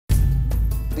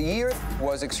The year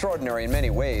was extraordinary in many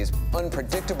ways,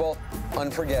 unpredictable,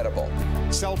 unforgettable.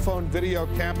 Cell phone video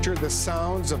captured the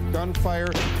sounds of gunfire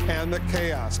and the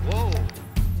chaos. Whoa.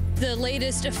 The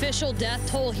latest official death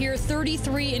toll here,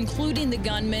 33, including the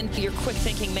gunman. Your quick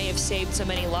thinking may have saved so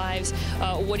many lives.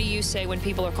 What do you say when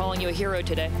people are calling you a hero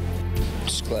today?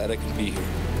 Just glad I can be here.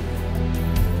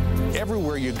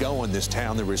 Everywhere you go in this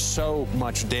town, there is so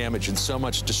much damage and so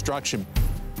much destruction.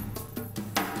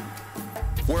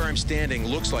 Where I'm standing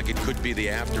looks like it could be the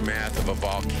aftermath of a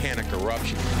volcanic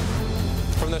eruption.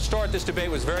 From the start, this debate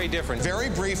was very different. Very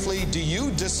briefly, do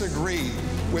you disagree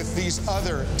with these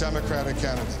other Democratic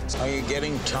candidates? Are you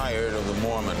getting tired of the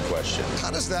Mormon question?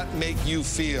 How does that make you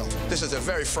feel? This is a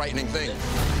very frightening thing.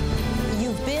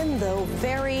 You've been, though,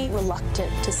 very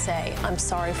reluctant to say, I'm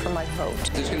sorry for my vote.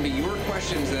 There's going to be your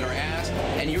questions that are asked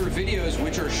and your videos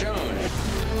which are shown.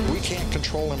 We can't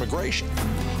control immigration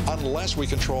unless we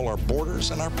control our borders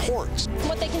and our ports.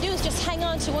 What they can do is just hang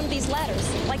on to one of these ladders,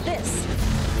 like this.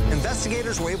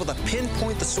 Investigators were able to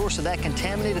pinpoint the source of that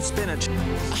contaminated spinach.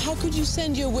 How could you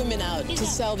send your women out to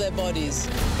sell their bodies?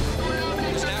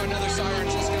 There's now another siren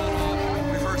just gone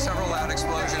off. We've heard several loud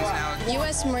explosions now.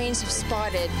 U.S. Marines have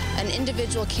spotted an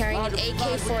individual carrying an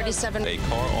AK-47. A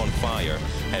car on fire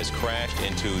has crashed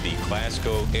into the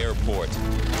Glasgow airport.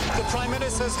 The Prime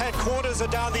Minister's headquarters are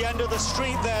down the end of the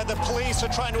street there. The police are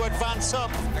trying to advance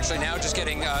up. Actually, now just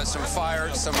getting some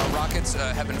fire, some rockets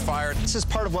have been fired. This is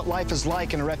part of what life is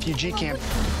like in a refugee camp.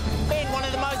 In one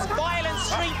of the most violent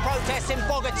street protests in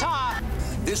Bogota.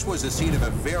 This was the scene of a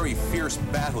very fierce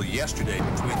battle yesterday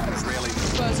between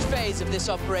Israelis. First phase of this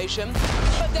operation,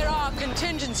 but there are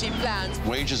contingency plans.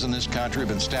 Wages in this country have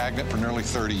been stagnant for nearly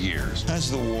 30 years. Has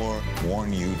the war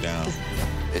worn you down?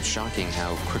 It's shocking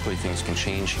how quickly things can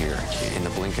change here. In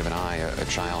the blink of an eye, a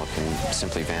child can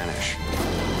simply vanish.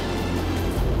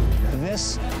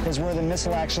 This is where the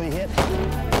missile actually hit.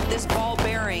 This ball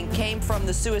bearing came from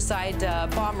the suicide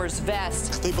bomber's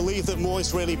vest. They believe that more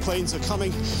Israeli planes are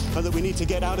coming and that we need to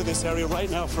get out of this area right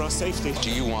now for our safety. Do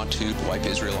you want to wipe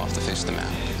Israel off the face of the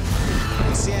map?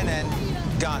 CNN,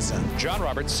 Gaza. John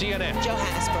Roberts, CNN.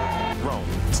 Johannesburg. Rome.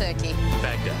 Turkey.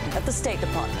 Baghdad. At the State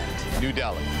Department. New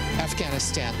Delhi.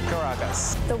 Afghanistan.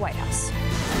 Caracas. The White House.